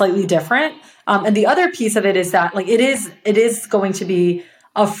 it's slightly different. And the other piece of it is that like it is going to be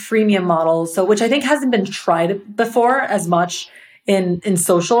a freemium model. So, which I think hasn't been tried before as much in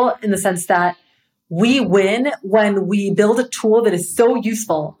social, in the sense that we win when we build a tool that is so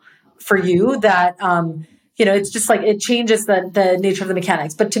useful for you that, it's just like it changes the nature of the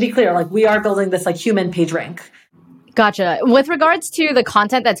mechanics. But to be clear, like we are building this like human PageRank. Gotcha. With regards to the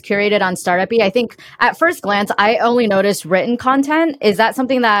content that's curated on Startup-E, I think at first glance, I only noticed written content. Is that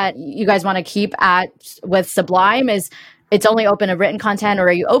something that you guys want to keep with Sublime? It's only open to written content, or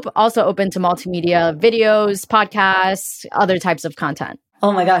are you also open to multimedia, videos, podcasts, other types of content?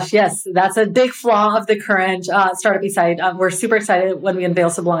 Oh my gosh, yes. That's a big flaw of the current Startup-E site. We're super excited when we unveil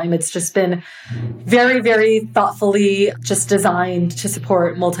Sublime. It's just been very, very thoughtfully just designed to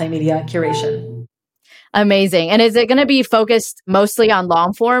support multimedia curation. Amazing. And is it going to be focused mostly on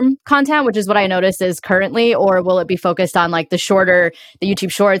long form content, which is what I noticed is currently, or will it be focused on like the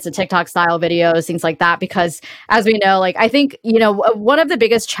YouTube shorts, the TikTok style videos, things like that? Because as we know, like I think, one of the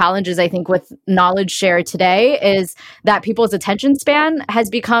biggest challenges I think with knowledge share today is that people's attention span has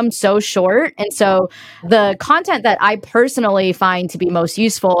become so short. And so the content that I personally find to be most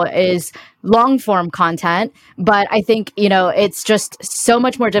useful is long form content. But I think, it's just so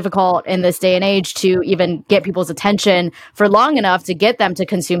much more difficult in this day and age to even get people's attention for long enough to get them to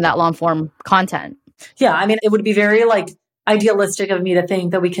consume that long form content. Yeah. I mean, it would be very like idealistic of me to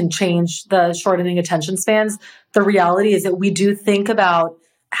think that we can change the shortening attention spans. The reality is that we do think about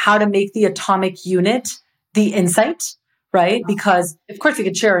how to make the atomic unit the insight, right? Because of course you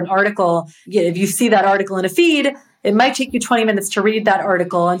could share an article. If you see that article in a feed, it might take you 20 minutes to read that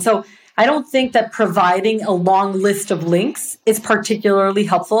article. And so I don't think that providing a long list of links is particularly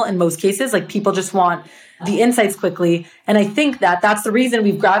helpful in most cases. Like people just want the insights quickly. And I think that that's the reason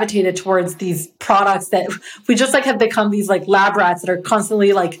we've gravitated towards these products that we just like have become these like lab rats that are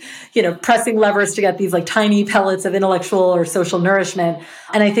constantly like, pressing levers to get these like tiny pellets of intellectual or social nourishment.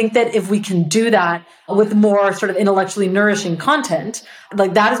 And I think that if we can do that with more sort of intellectually nourishing content,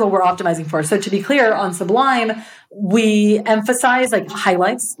 like that is what we're optimizing for. So to be clear, on Sublime, we emphasize like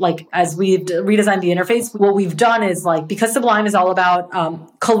highlights, like as we've redesigned the interface, what we've done is like, because Sublime is all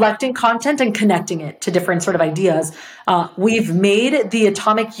about collecting content and connecting it to different sort of ideas, we've made the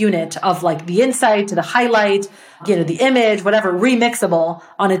atomic unit of like the insight to the highlight, the image, whatever, remixable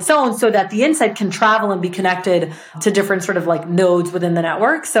on its own so that the insight can travel and be connected to different sort of like nodes within the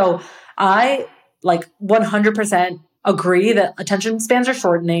network. So I like 100% agree that attention spans are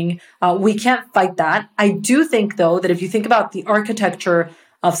shortening. We can't fight that. I do think, though, that if you think about the architecture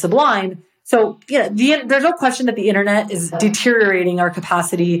of Sublime, so there's no question that the internet is deteriorating our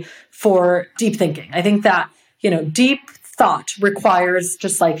capacity for deep thinking. I think that, deep thought requires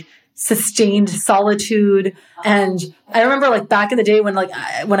just like sustained solitude. And I remember like back in the day when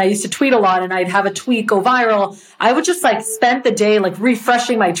I used to tweet a lot and I'd have a tweet go viral, I would just like spend the day like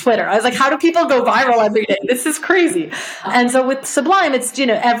refreshing my Twitter. I was like, how do people go viral every day? This is crazy. And so with Sublime, it's,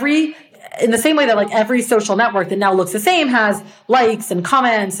 in the same way that like every social network that now looks the same has likes and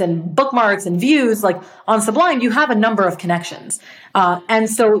comments and bookmarks and views, like on Sublime, you have a number of connections. And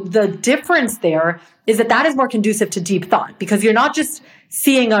so the difference there is that is more conducive to deep thought, because you're not just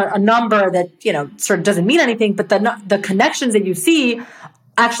seeing a number that, sort of doesn't mean anything, but the connections that you see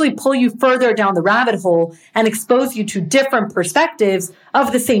actually pull you further down the rabbit hole and expose you to different perspectives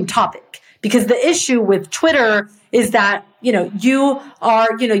of the same topic. Because the issue with Twitter is that,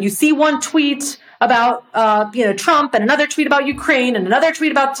 you see one tweet about, Trump and another tweet about Ukraine and another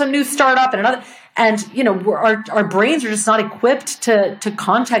tweet about some new startup and another, and, our brains are just not equipped to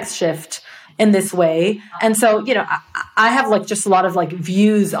context shift in this way. And so, I have like just a lot of like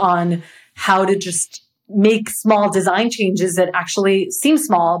views on how to just make small design changes that actually seem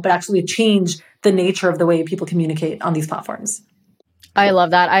small, but actually change the nature of the way people communicate on these platforms. I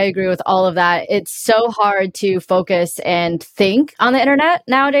love that. I agree with all of that. It's so hard to focus and think on the internet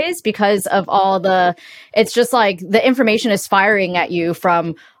nowadays because of it's just like the information is firing at you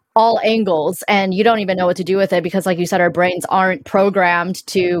from all angles and you don't even know what to do with it because like you said, our brains aren't programmed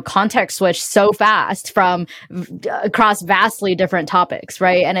to context switch so fast from across vastly different topics,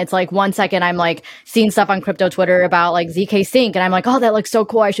 right? And it's like 1 second I'm like seeing stuff on crypto Twitter about like ZK Sync and I'm like, oh, that looks so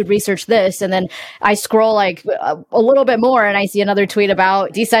cool, I should research this. And then I scroll like a little bit more and I see another tweet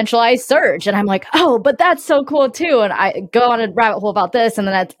about decentralized search and I'm like, oh, but that's so cool too. And I go on a rabbit hole about this and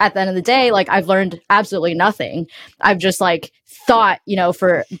then at the end of the day, like I've learned absolutely nothing. I've just like thought,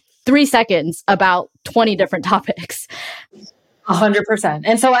 for 3 seconds about 20 different topics. 100%.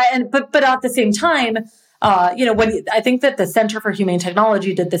 And so but at the same time, I think that the Center for Humane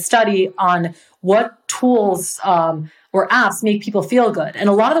Technology did the study on what tools or apps make people feel good. And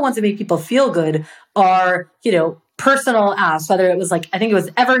a lot of the ones that make people feel good are, personal apps, whether it was like, I think it was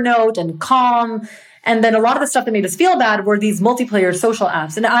Evernote and Calm. And then a lot of the stuff that made us feel bad were these multiplayer social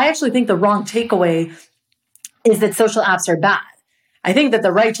apps. And I actually think the wrong takeaway is that social apps are bad. I think that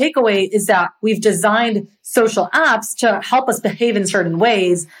the right takeaway is that we've designed social apps to help us behave in certain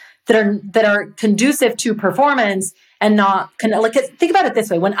ways that are conducive to performance and not think about it this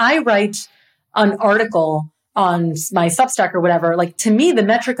way. When I write an article on my Substack or whatever, like to me, the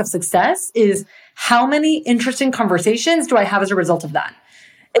metric of success is how many interesting conversations do I have as a result of that?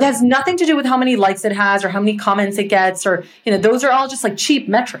 It has nothing to do with how many likes it has or how many comments it gets or, those are all just like cheap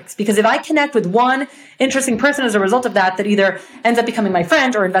metrics. Because if I connect with one interesting person as a result of that either ends up becoming my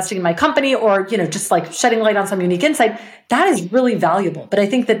friend or investing in my company or, just like shedding light on some unique insight, that is really valuable. But I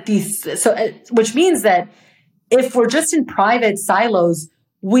think that which means that if we're just in private silos,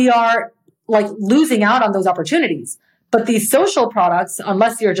 we are like losing out on those opportunities. But these social products,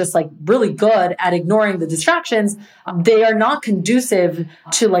 unless you're just like really good at ignoring the distractions, they are not conducive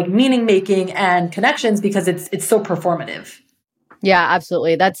to like meaning making and connections because it's so performative. Yeah,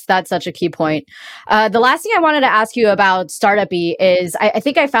 absolutely. That's such a key point. The last thing I wanted to ask you about Startupy is, I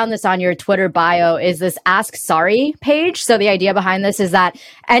think I found this on your Twitter bio, is this Ask Sari page. So the idea behind this is that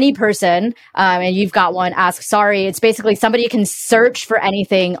any person, and you've got one, Ask Sari, it's basically somebody can search for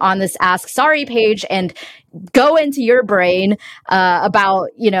anything on this Ask Sari page and go into your brain about,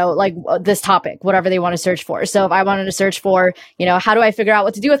 like this topic, whatever they want to search for. So if I wanted to search for, how do I figure out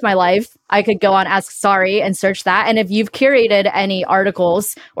what to do with my life? I could go on Ask Sari and search that. And if you've curated any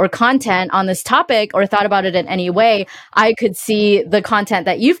articles or content on this topic or thought about it in any way, I could see the content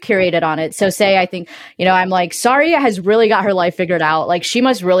that you've curated on it. So say, I think, I'm like, Sari has really got her life figured out. Like she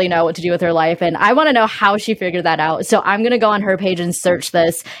must really know what to do with her life. And I want to know how she figured that out. So I'm going to go on her page and search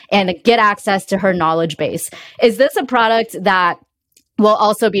this and get access to her knowledge base. Is this a product that will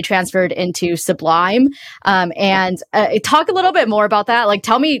also be transferred into Sublime? And talk a little bit more about that. Like,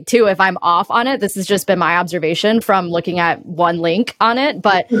 tell me too if I'm off on it. This has just been my observation from looking at one link on it,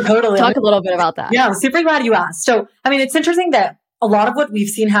 but totally. Talk a little bit about that. Yeah, I'm super glad you asked. So, it's interesting that a lot of what we've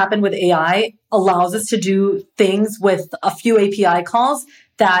seen happen with AI allows us to do things with a few API calls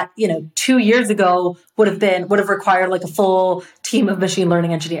that, 2 years ago would have required like a full team of machine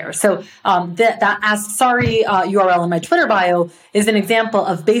learning engineers. So that Ask Sari URL in my Twitter bio is an example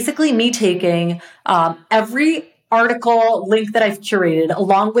of basically me taking every article link that I've curated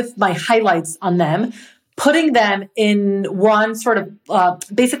along with my highlights on them, putting them in one sort of,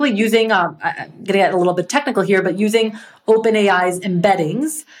 basically using, I'm going to get a little bit technical here, but using OpenAI's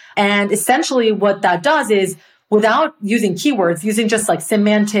embeddings. And essentially what that does is, without using keywords, using just like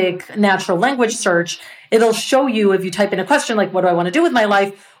semantic natural language search, it'll show you if you type in a question like, what do I want to do with my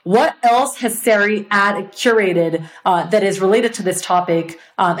life? What else has Sari curated that is related to this topic?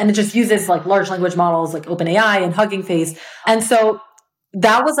 And it just uses like large language models like OpenAI and Hugging Face. And so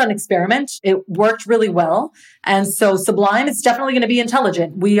that was an experiment. It worked really well. And so Sublime is definitely going to be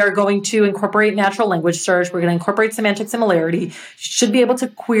intelligent. We are going to incorporate natural language search. We're going to incorporate semantic similarity. You should be able to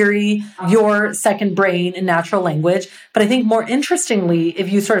query your second brain in natural language. But I think more interestingly,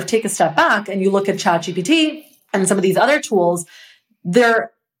 if you sort of take a step back and you look at ChatGPT and some of these other tools,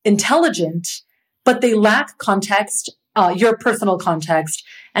 they're intelligent, but they lack context, your personal context,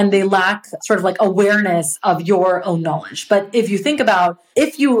 and they lack sort of like awareness of your own knowledge. But if you think about,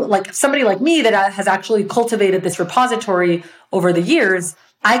 if you like somebody like me that has actually cultivated this repository over the years,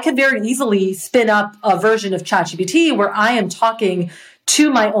 I could very easily spin up a version of ChatGPT where I am talking to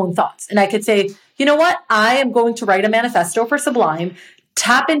my own thoughts. And I could say, you know what? I am going to write a manifesto for Sublime,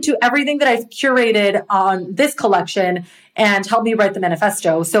 tap into everything that I've curated on this collection and help me write the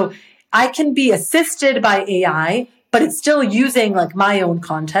manifesto. So I can be assisted by AI, but it's still using like my own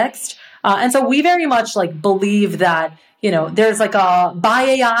context. And so we very much like believe that, there's like a by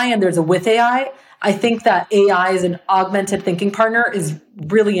AI and there's a with AI. I think that AI as an augmented thinking partner is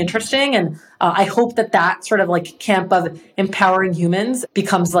really interesting. And I hope that sort of like camp of empowering humans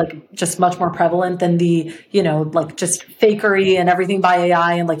becomes like just much more prevalent than the, like just fakery and everything by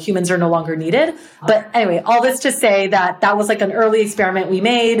AI and like humans are no longer needed. But anyway, all this to say that was like an early experiment we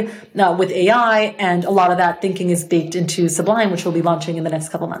made with AI. And a lot of that thinking is baked into Sublime, which we'll be launching in the next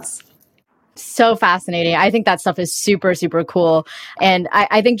couple months. So fascinating. I think that stuff is super, super cool. And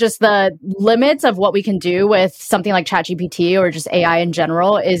I think just the limits of what we can do with something like ChatGPT or just AI in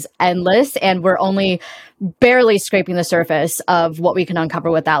general is endless. And we're only barely scraping the surface of what we can uncover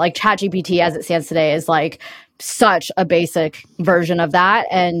with that. Like ChatGPT as it stands today is like such a basic version of that.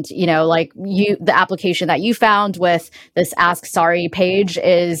 And, the application that you found with this Ask Sari page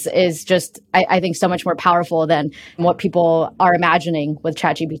is just, I think, so much more powerful than what people are imagining with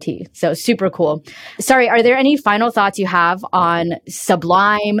ChatGPT. So super cool. Sari, are there any final thoughts you have on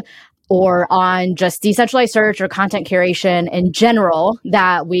Sublime or on just decentralized search or content curation in general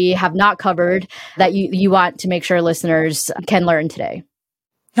that we have not covered that you want to make sure listeners can learn today?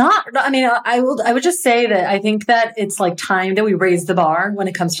 I would just say that I think that it's like time that we raise the bar when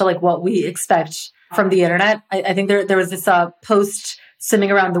it comes to like what we expect from the internet. I think there was this post swimming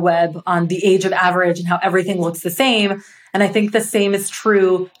around the web on the age of average and how everything looks the same. And I think the same is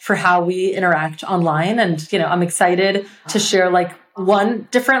true for how we interact online. And, I'm excited to share like one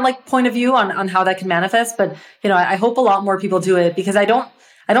different like point of view on how that can manifest. But, I hope a lot more people do it because I don't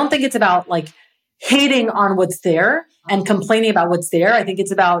think it's about like hating on what's there and complaining about what's there. I think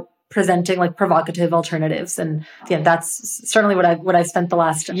it's about presenting like provocative alternatives. And that's certainly what I spent the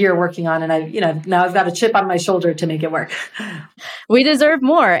last year working on. And now I've got a chip on my shoulder to make it work. We deserve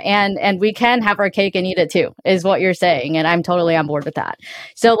more and we can have our cake and eat it too, is what you're saying. And I'm totally on board with that.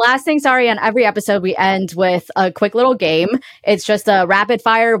 So last thing, Sari, on every episode, we end with a quick little game. It's just a rapid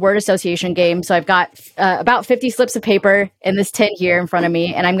fire word association game. So I've got about 50 slips of paper in this tin here in front of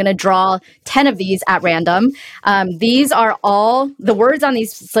me, and I'm going to draw 10 of these at random. These are all, the words on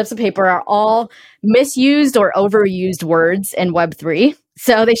these slips of paper are all misused or overused words in Web3.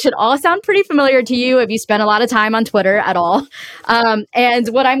 So they should all sound pretty familiar to you if you spend a lot of time on Twitter at all. And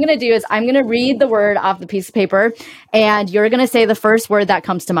what I'm going to do is I'm going to read the word off the piece of paper, and you're going to say the first word that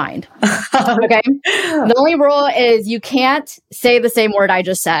comes to mind. Okay? The only rule is you can't say the same word I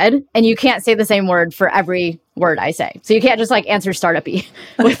just said, and you can't say the same word for every word I say. So you can't just like answer startup-y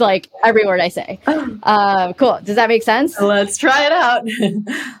with like every word I say. Cool. Does that make sense? Let's try it out.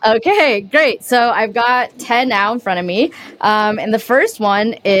 Okay, great. So I've got 10 now in front of me. And the first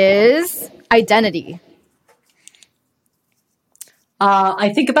one is identity.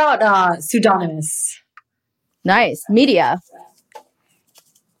 I think about pseudonymous. Nice. Media.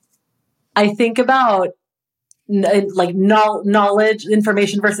 I think about knowledge,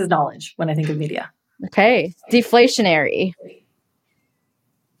 information versus knowledge when I think of media. Okay. Deflationary.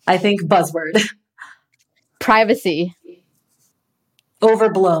 I think buzzword. Privacy.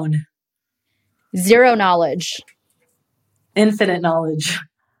 Overblown. Zero knowledge. Infinite knowledge.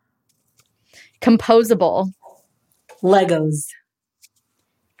 Composable. Legos.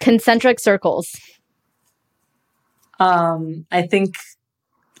 Concentric circles. I think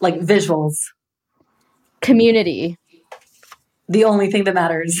like visuals. Community. The only thing that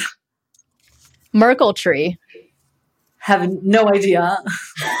matters. Merkle tree. Have no idea.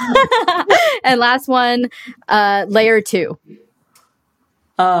 And last one, layer 2.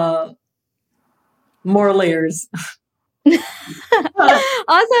 More layers.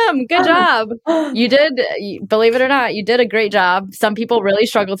 Awesome. Good job. You did, believe it or not, you did a great job. Some people really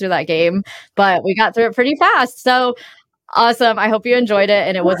struggle through that game, but we got through it pretty fast. So awesome. I hope you enjoyed it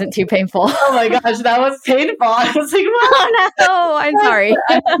and it wasn't too painful. Oh my gosh, that was painful. I was like, oh no, I'm sorry.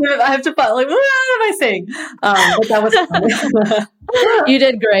 I have to like, what am I saying? But that was fun. You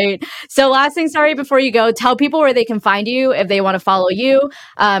did great. So last thing, Sari, before you go, tell people where they can find you if they want to follow you,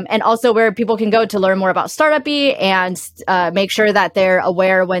 and also where people can go to learn more about Startup-y and make sure that they're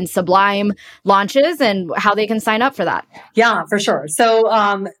aware when Sublime launches and how they can sign up for that. Yeah, for sure. So,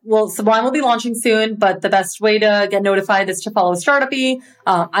 Sublime will be launching soon, but the best way to get notified is to follow Startup-y.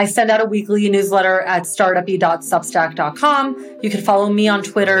 I send out a weekly newsletter at startup.substack.com. You can follow me on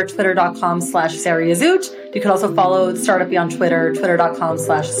Twitter, twitter.com/Sari Azout. You can also follow Startup-y on Twitter,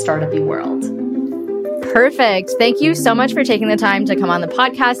 twitter.com/startup-y-world. Perfect. Thank you so much for taking the time to come on the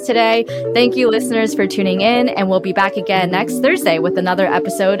podcast today. Thank you, listeners, for tuning in, and we'll be back again next Thursday with another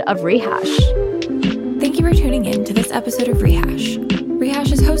episode of Rehash. Thank you for tuning in to this episode of Rehash.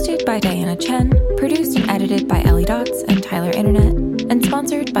 Rehash is hosted by Diana Chen, produced and edited by Ellie Dots and Tyler Internet, and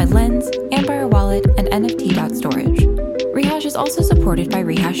sponsored by Lens, Empire Wallet, and NFT.Storage. is also supported by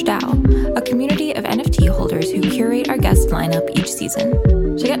Rehash DAO, a community of NFT holders who curate our guest lineup each season.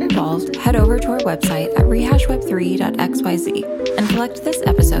 To get involved, head over to our website at rehashweb3.xyz and collect this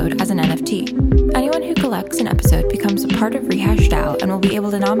episode as an NFT. Anyone who collects an episode becomes a part of Rehash DAO and will be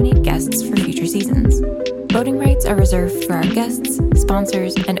able to nominate guests for future seasons. Voting rights are reserved for our guests,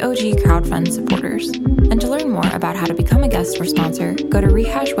 sponsors, and OG crowdfund supporters. And to learn more about how to become a guest or sponsor, go to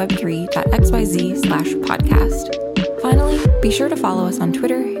rehashweb3.xyz/podcast. Finally, be sure to follow us on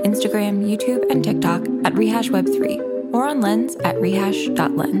Twitter, Instagram, YouTube, and TikTok at rehashweb3 or on Lens at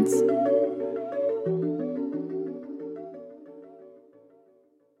rehash.lens.